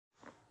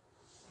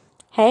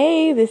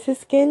Hey, this is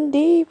Skin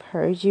Deep.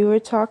 Heard you were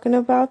talking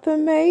about the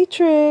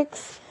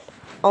Matrix.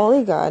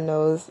 Only God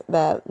knows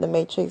that the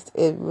Matrix,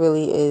 it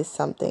really is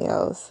something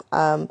else.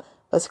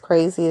 What's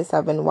crazy is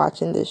I've been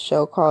watching this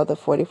show called The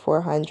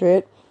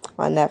 4400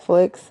 on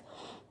Netflix.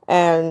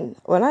 And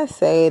when I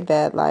say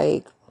that,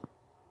 like,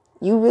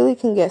 you really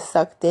can get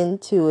sucked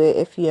into it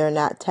if you're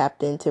not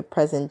tapped into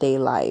present day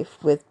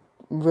life with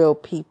real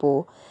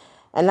people.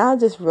 And not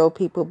just real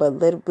people, but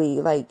literally,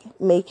 like,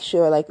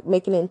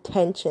 make an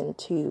intention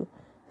to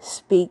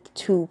speak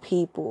to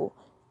people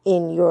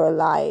in your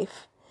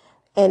life.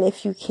 And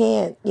if you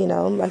can't,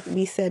 like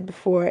we said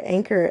before,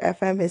 Anchor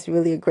FM is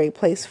really a great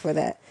place for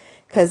that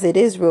because it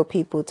is real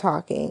people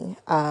talking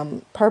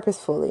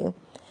purposefully.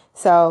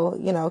 So,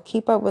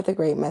 keep up with the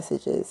great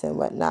messages and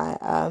whatnot.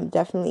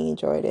 Definitely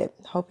enjoyed it.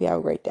 Hope you have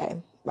a great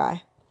day.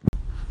 Bye.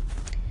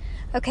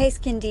 Okay,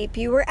 Skin Deep,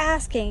 you were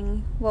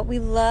asking what we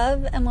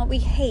love and what we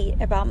hate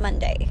about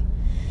Monday.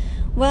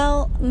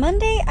 Well,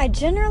 Monday, I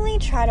generally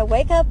try to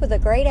wake up with a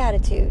great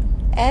attitude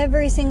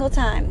every single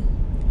time.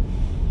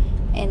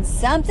 And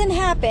something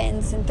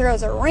happens and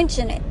throws a wrench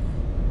in it.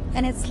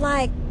 And it's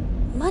like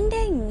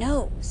Monday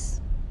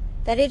knows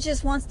that it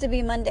just wants to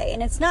be Monday.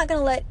 And it's not going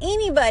to let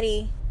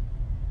anybody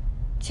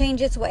change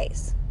its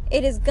ways.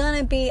 It is going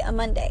to be a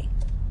Monday.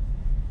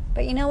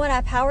 But you know what?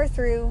 I power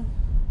through.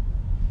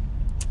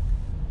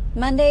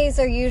 Mondays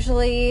are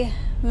usually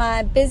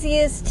my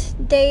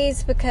busiest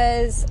days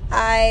because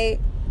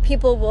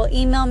people will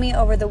email me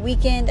over the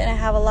weekend and I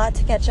have a lot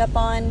to catch up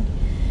on.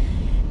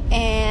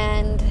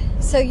 And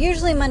so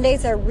usually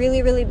Mondays are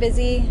really, really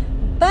busy,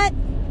 but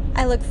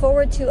I look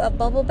forward to a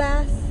bubble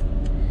bath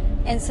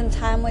and some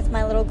time with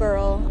my little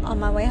girl on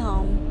my way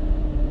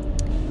home.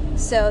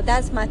 So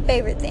that's my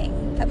favorite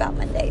thing about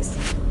Mondays.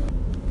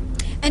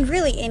 And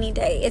really any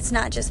day. It's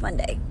not just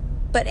Monday,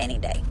 but any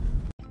day.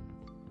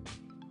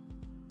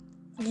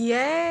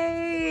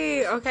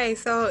 Yay! Okay,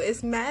 so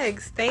it's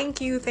Megs. Thank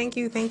you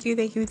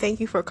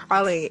for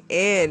calling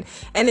in.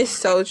 And it's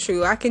so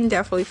true. I can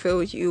definitely feel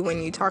with you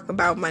when you talk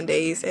about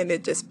Mondays and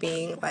it just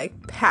being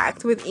like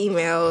packed with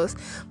emails.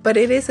 But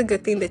it is a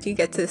good thing that you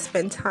get to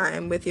spend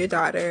time with your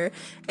daughter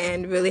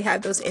and really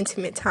have those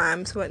intimate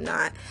times,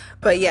 whatnot.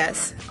 But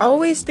yes,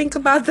 always think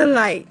about the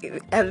light.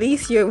 At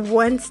least you're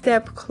one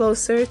step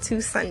closer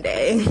to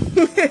Sunday.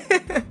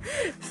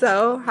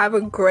 So have a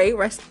great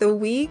rest of the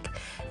week.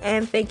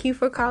 And thank you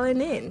for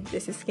calling in.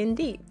 This is Skin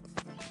Deep.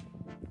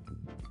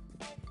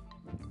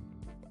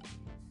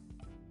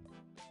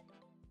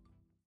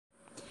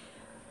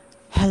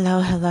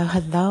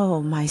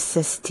 Hello, my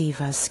sis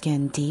diva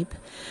Skin Deep.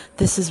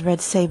 This is Red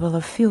Sable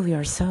of Feel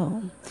Your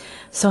Soul.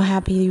 So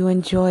happy you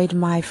enjoyed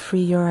my Free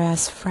Your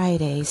Ass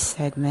Friday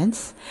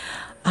segments.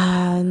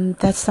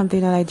 That's something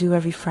that I do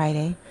every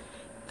Friday.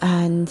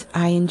 And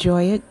I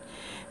enjoy it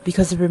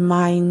because it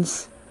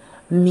reminds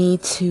me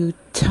to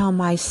tell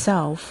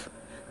myself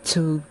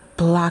to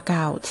block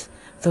out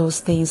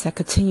those things that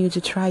continue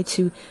to try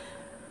to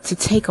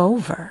take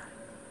over.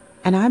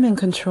 And I'm in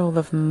control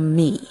of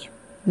me,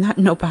 not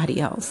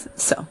nobody else.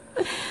 So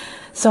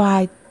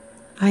I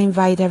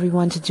invite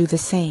everyone to do the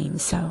same.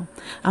 So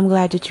I'm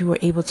glad that you were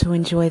able to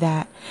enjoy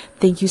that.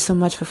 Thank you so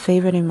much for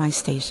favoriting my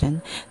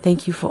station.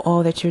 Thank you for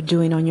all that you're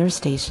doing on your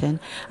station.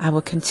 I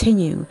will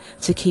continue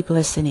to keep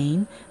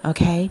listening.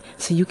 Okay?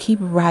 So you keep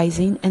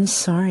rising and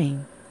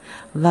soaring.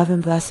 Love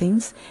and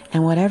blessings,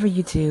 and whatever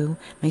you do,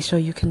 make sure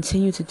you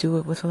continue to do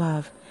it with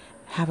love.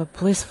 Have a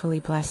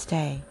blissfully blessed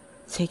day.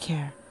 Take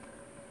care.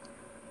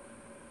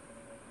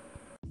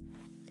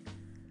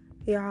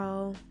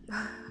 Y'all,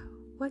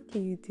 what do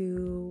you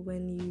do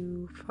when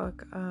you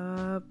fuck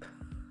up?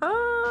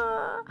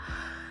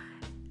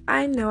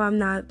 I know I'm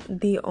not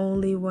the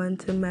only one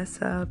to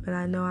mess up, and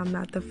I know I'm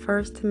not the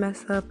first to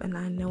mess up, and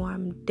I know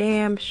I'm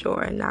damn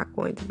sure not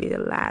going to be the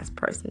last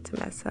person to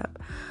mess up.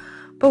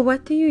 But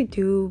what do you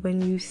do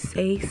when you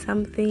say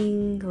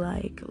something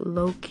like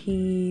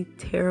low-key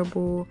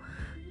terrible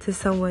to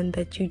someone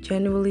that you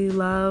genuinely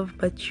love,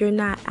 but you're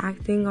not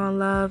acting on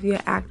love,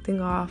 you're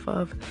acting off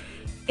of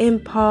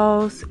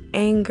impulse,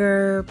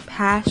 anger,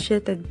 past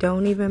shit that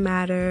don't even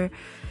matter,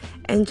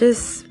 and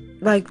just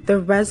like the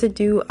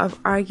residue of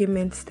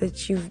arguments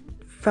that you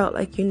felt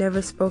like you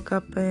never spoke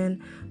up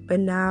in, but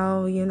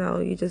now,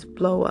 you just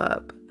blow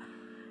up.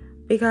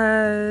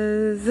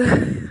 Because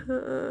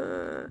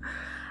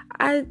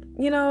I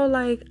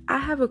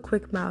have a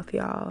quick mouth,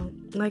 y'all.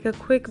 Like a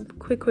quick mouth.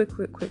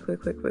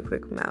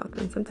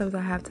 And sometimes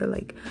I have to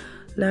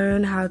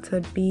learn how to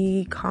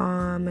be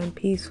calm and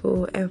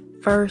peaceful and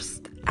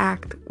first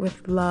act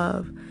with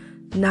love,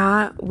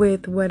 not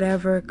with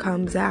whatever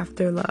comes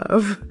after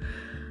love.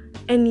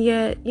 And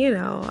yet,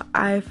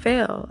 I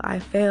fail. I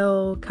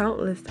fail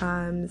countless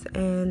times,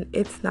 and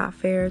it's not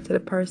fair to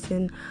the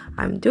person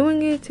I'm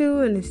doing it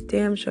to, and it's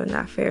damn sure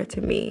not fair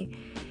to me.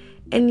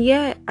 And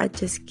yet, I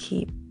just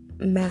keep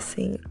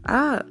messing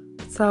up.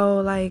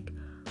 So,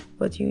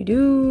 what do you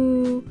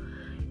do?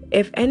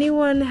 If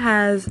anyone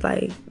has,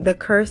 the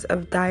curse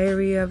of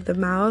diarrhea of the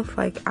mouth,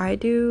 like I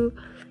do,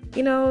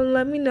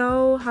 let me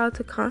know how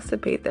to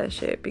constipate that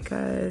shit,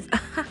 because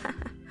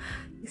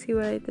you see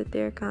what I did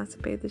there?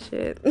 Constipate the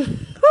shit.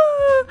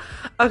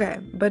 Okay,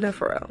 but no,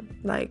 for real.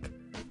 Like,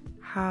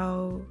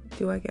 how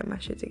do I get my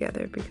shit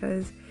together?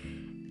 Because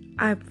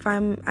I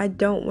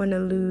don't want to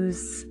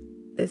lose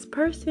this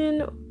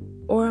person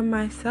or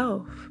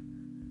myself.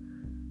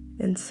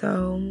 And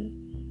so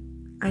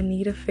I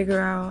need to figure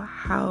out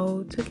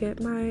how to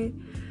get my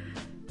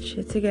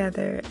shit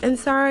together. And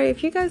sorry,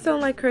 if you guys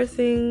don't like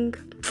cursing,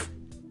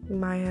 you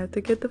might have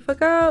to get the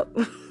fuck out.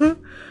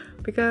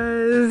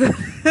 Because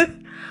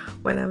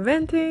when I'm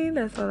venting,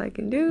 that's all I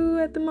can do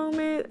at the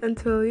moment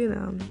until,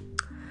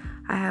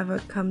 I have a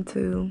come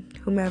to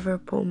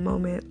whomever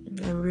moment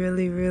and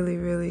really, really,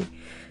 really,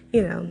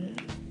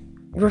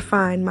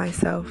 refine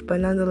myself.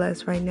 But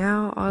nonetheless, right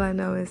now, all I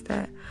know is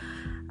that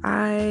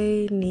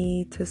I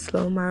need to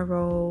slow my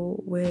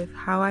roll with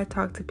how I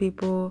talk to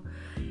people,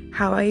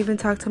 how I even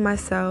talk to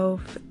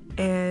myself,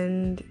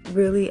 and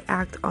really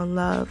act on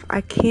love.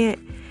 I can't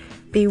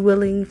be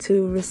willing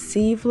to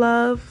receive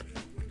love,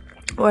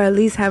 or at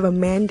least have a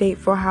mandate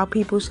for how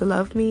people should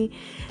love me,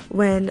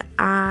 when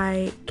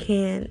I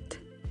can't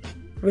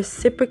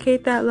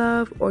reciprocate that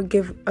love or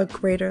give a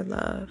greater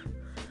love.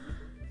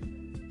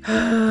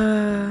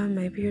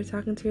 Maybe you're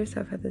talking to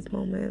yourself at this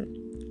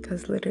moment,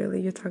 because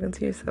literally you're talking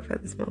to yourself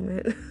at this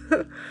moment.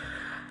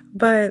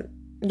 But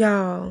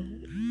y'all,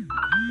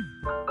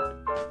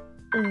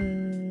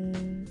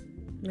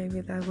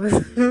 maybe that was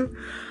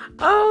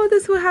oh,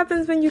 this is what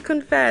happens when you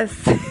confess.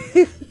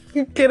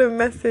 You get a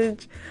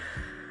message.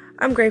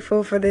 I'm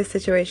grateful for this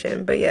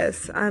situation, but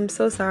yes, I'm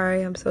so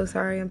sorry.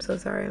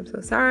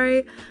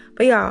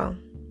 But y'all,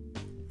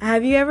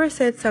 have you ever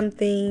said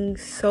something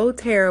so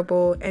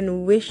terrible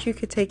and wish you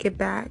could take it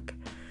back?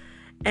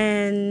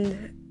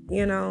 And,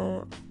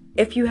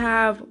 if you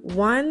have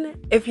one,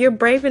 if you're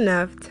brave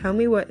enough, tell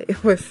me what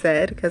it was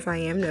said, because I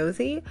am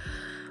nosy.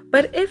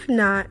 But if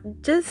not,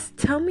 just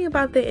tell me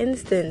about the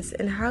instance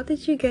and how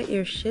did you get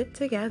your shit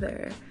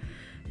together?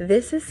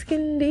 This is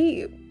Skin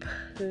Deep.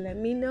 Let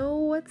me know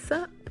what's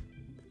up.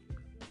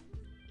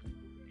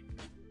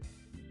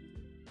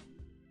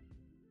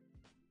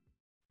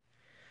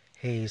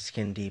 Hey,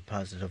 Skin Deep,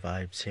 Positive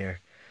Vibes here.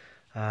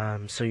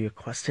 So your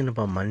question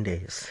about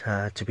Mondays.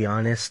 To be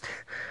honest,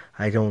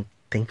 I don't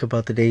think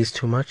about the days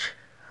too much.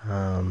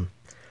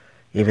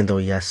 Even though,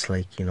 yes,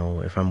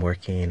 if I'm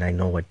working, I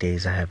know what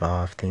days I have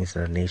off, things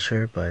of that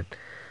nature. But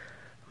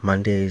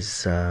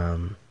Mondays,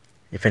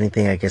 if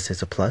anything, I guess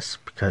it's a plus,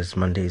 because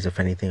Mondays, if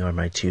anything, are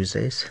my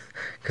Tuesdays,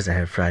 because I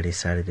have Fridays,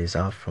 Saturdays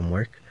off from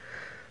work.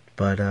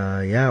 But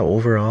yeah,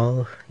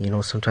 overall,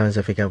 sometimes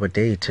I forget what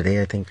day.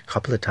 Today, I think a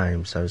couple of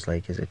times I was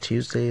like, is it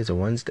Tuesday? Is it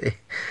Wednesday?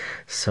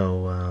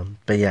 So,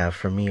 but yeah,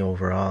 for me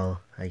overall,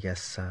 I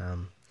guess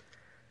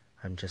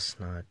I'm just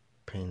not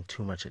paying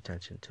too much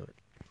attention to it.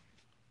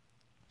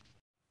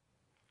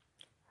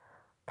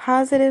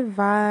 Positive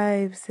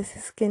vibes. This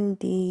is Skin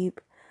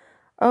Deep.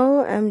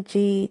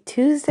 OMG,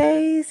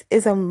 Tuesdays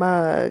is a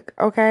mug,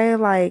 okay?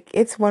 Like,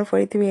 it's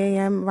 1:43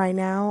 a.m. right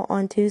now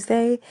on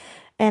Tuesday,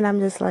 and I'm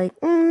just like,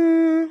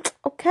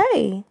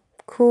 okay,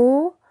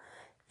 cool.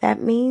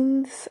 That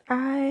means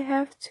I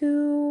have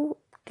to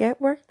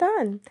get work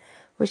done,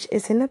 which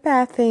isn't a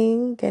bad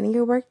thing, getting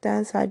your work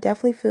done. So I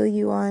definitely feel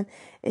you on,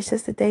 it's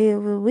just a day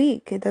of the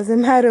week. It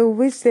doesn't matter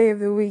which day of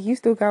the week, you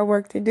still got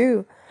work to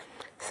do.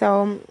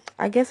 So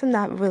I guess I'm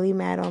not really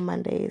mad on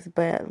Mondays,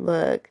 but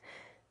look,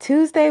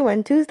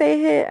 when Tuesday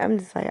hit, I'm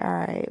just like, all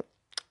right,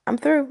 I'm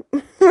through.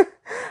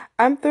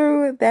 I'm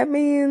through. That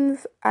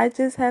means I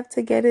just have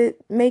to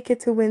make it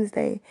to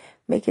Wednesday.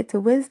 Make it to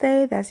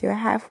Wednesday. That's your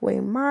halfway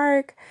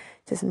mark.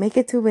 Just make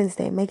it to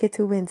Wednesday. Make it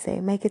to Wednesday.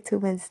 Make it to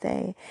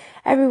Wednesday.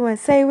 Everyone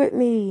say with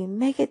me,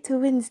 make it to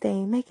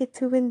Wednesday. Make it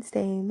to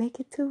Wednesday. Make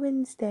it to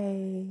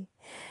Wednesday.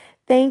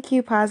 Thank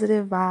you,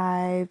 Positive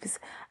Vibes.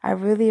 I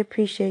really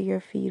appreciate your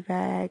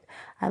feedback.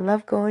 I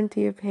love going to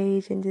your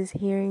page and just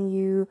hearing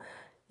you,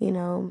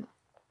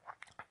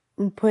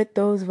 put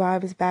those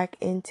vibes back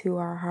into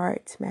our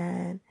hearts,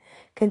 man.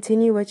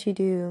 Continue what you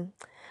do.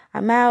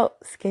 I'm out.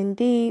 Skin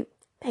Deep.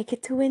 Make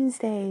it to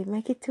Wednesday.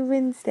 Make it to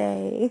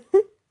Wednesday.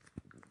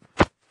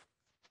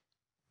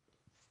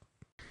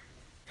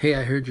 Hey,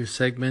 I heard your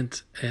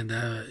segment, and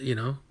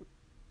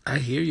I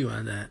hear you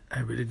on that. I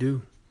really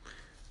do.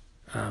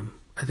 I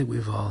think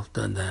we've all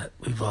done that.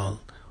 We've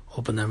all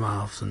opened our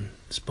mouths and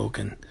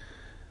spoken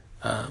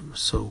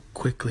so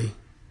quickly.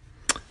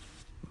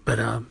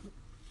 But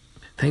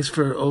thanks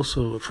for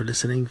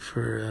listening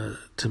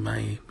to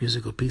my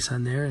musical piece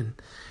on there, and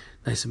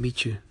nice to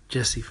meet you,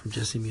 Jesse from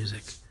Jesse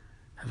Music.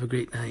 Have a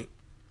great night.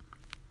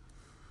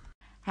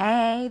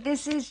 Hey,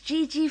 this is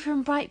Gigi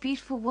from Bright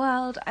Beautiful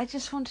World. I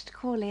just wanted to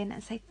call in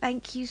and say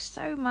thank you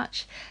so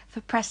much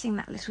for pressing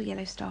that little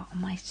yellow star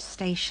on my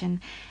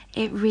station.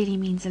 It really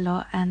means a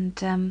lot,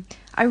 and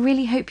I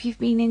really hope you've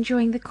been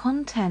enjoying the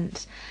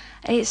content.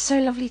 It's so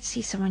lovely to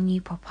see someone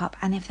new pop up,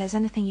 and if there's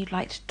anything you'd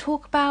like to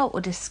talk about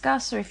or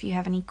discuss, or if you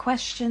have any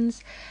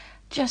questions,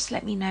 just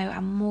let me know.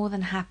 I'm more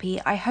than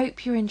happy. I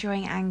hope you're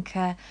enjoying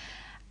Anchor,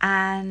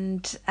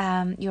 and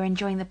you're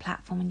enjoying the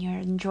platform and you're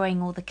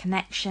enjoying all the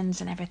connections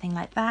and everything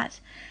like that.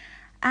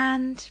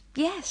 And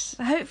yes,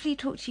 hopefully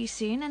talk to you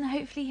soon and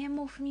hopefully hear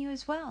more from you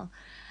as well.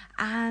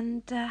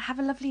 And have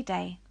a lovely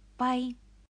day. Bye.